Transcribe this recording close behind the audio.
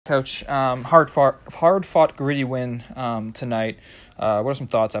Coach, hard fought, gritty win tonight. What are some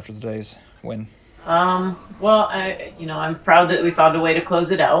thoughts after today's win? Well, I'm proud that we found a way to close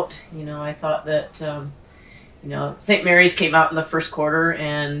it out. I thought that, St. Mary's came out in the first quarter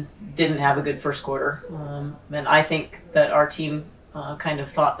and didn't have a good first quarter. And I think that our team kind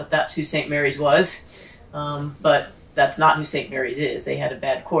of thought that that's who St. Mary's was. But that's not who St. Mary's is. They had a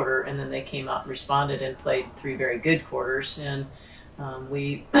bad quarter, and then they came out and responded and played three very good quarters. And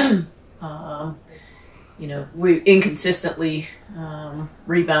we inconsistently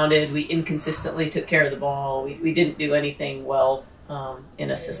rebounded. We inconsistently took care of the ball. We didn't do anything well in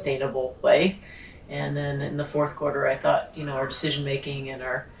a sustainable way. And then in the fourth quarter, I thought, our decision-making and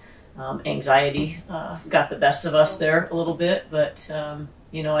our anxiety got the best of us there a little bit. But,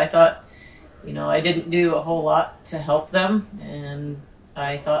 I thought, I didn't do a whole lot to help them. And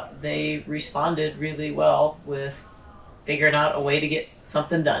I thought they responded really well with figuring out a way to get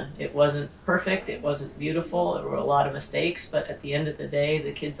something done. It wasn't perfect. It wasn't beautiful. There were a lot of mistakes. But at the end of the day,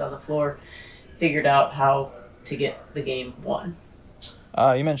 the kids on the floor figured out how to get the game won.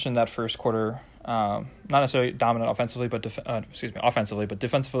 You mentioned that first quarter, not necessarily dominant offensively, but offensively, but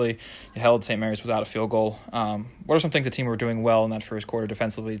defensively, you held St. Mary's without a field goal. What are some things the team were doing well in that first quarter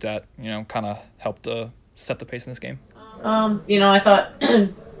defensively that kind of helped set the pace in this game? I thought,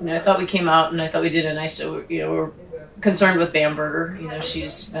 I thought we came out and I thought we did a nice job. We're concerned with Bamberger.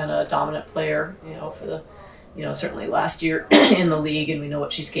 She's been a dominant player, for the, certainly last year in the league, and we know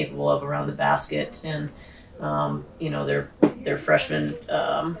what she's capable of around the basket. And their freshman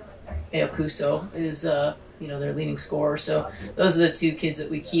Aokuso is their leading scorer. So those are the two kids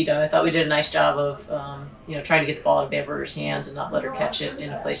that we keyed on. I thought we did a nice job of trying to get the ball out of Bamberger's hands and not let her catch it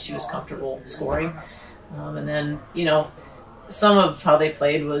in a place she was comfortable scoring. And then some of how they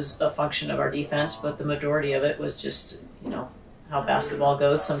played was a function of our defense, but the majority of it was just how basketball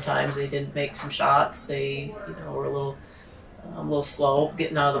goes. Sometimes they didn't make some shots. They were a little slow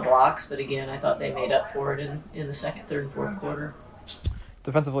getting out of the blocks, but again, I thought they made up for it in the second, third, and fourth quarter.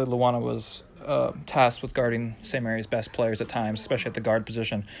 Defensively, Luana was tasked with guarding St. Mary's best players at times, especially at the guard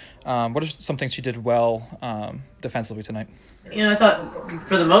position. What are some things she did well defensively tonight? I thought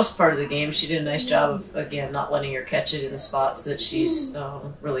for the most part of the game, she did a nice job of, again, not letting her catch it in the spots that she's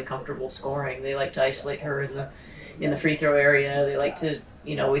really comfortable scoring. They like to isolate her in the free throw area. They like to,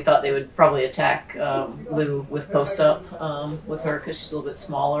 we thought they would probably attack Lou with post up with her because she's a little bit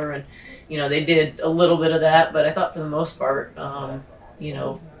smaller. And, they did a little bit of that, but I thought for the most part,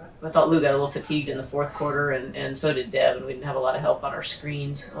 I thought Lou got a little fatigued in the fourth quarter, and so did Deb, and we didn't have a lot of help on our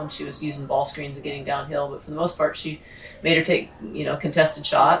screens when she was using ball screens and getting downhill. But for the most part, she made her take, contested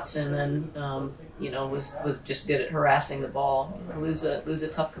shots, and then, was just good at harassing the ball. Lou's a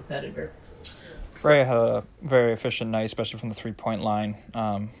tough competitor. Freya had a very efficient night, especially from the three-point line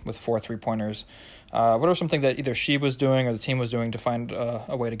with 4 3-pointers. What are some things that either she was doing or the team was doing to find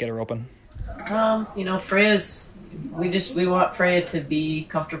a way to get her open? Freya's. We want Freya to be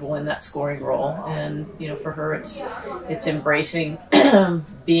comfortable in that scoring role, and for her it's embracing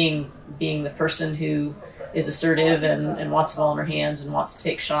being the person who is assertive and wants the ball in her hands and wants to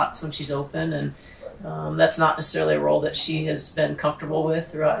take shots when she's open, and that's not necessarily a role that she has been comfortable with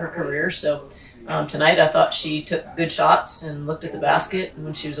throughout her career. So tonight I thought she took good shots and looked at the basket, and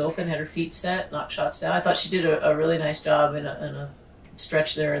when she was open had her feet set, knocked shots down. I thought she did a really nice job in a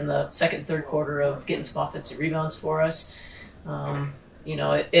stretch there in the second, third quarter of getting some offensive rebounds for us.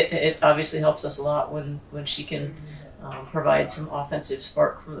 It obviously helps us a lot when she can provide some offensive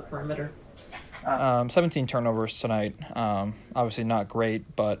spark from the perimeter. 17 turnovers tonight. Obviously not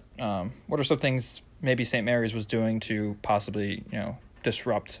great, but what are some things maybe St. Mary's was doing to possibly,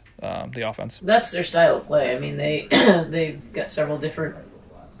 disrupt the offense? That's their style of play. I mean, they've got several different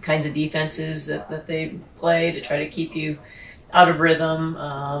kinds of defenses that they play to try to keep you out of rhythm,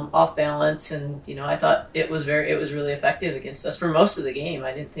 off balance, and I thought it was really effective against us for most of the game.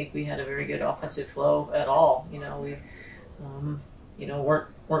 I didn't think we had a very good offensive flow at all. We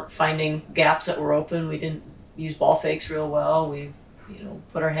weren't finding gaps that were open. We didn't use ball fakes real well. We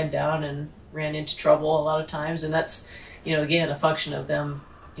put our head down and ran into trouble a lot of times, and that's again a function of them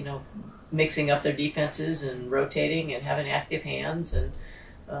mixing up their defenses and rotating and having active hands. And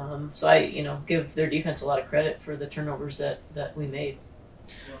so I, give their defense a lot of credit for the turnovers that we made.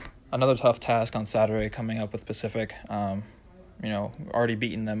 Another tough task on Saturday coming up with Pacific. Already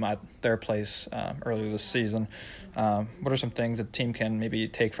beaten them at their place earlier this season. What are some things that the team can maybe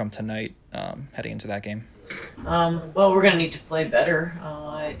take from tonight heading into that game? Well, we're going to need to play better.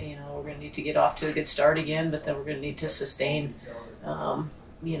 We're going to need to get off to a good start again, but then we're going to need to sustain,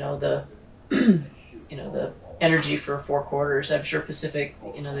 the energy for 4 quarters. I'm sure Pacific,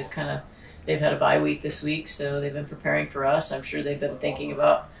 they've had a bye week this week, so they've been preparing for us. I'm sure they've been thinking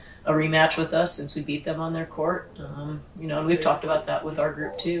about a rematch with us since we beat them on their court. And we've talked about that with our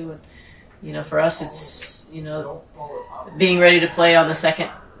group too. And for us, it's being ready to play on the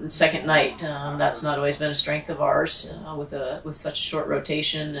second night. That's not always been a strength of ours with such a short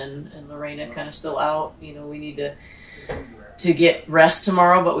rotation and Lorena kind of still out. We need to get rest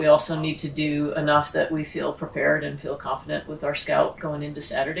tomorrow, but we also need to do enough that we feel prepared and feel confident with our scout going into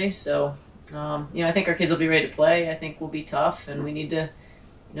Saturday. So, I think our kids will be ready to play. I think we'll be tough, and we need to,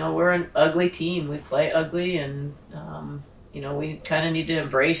 we're an ugly team. We play ugly, and, we kind of need to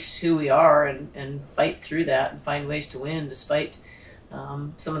embrace who we are and fight through that and find ways to win despite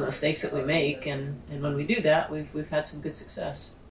some of the mistakes that we make. And when we do that, we've had some good success.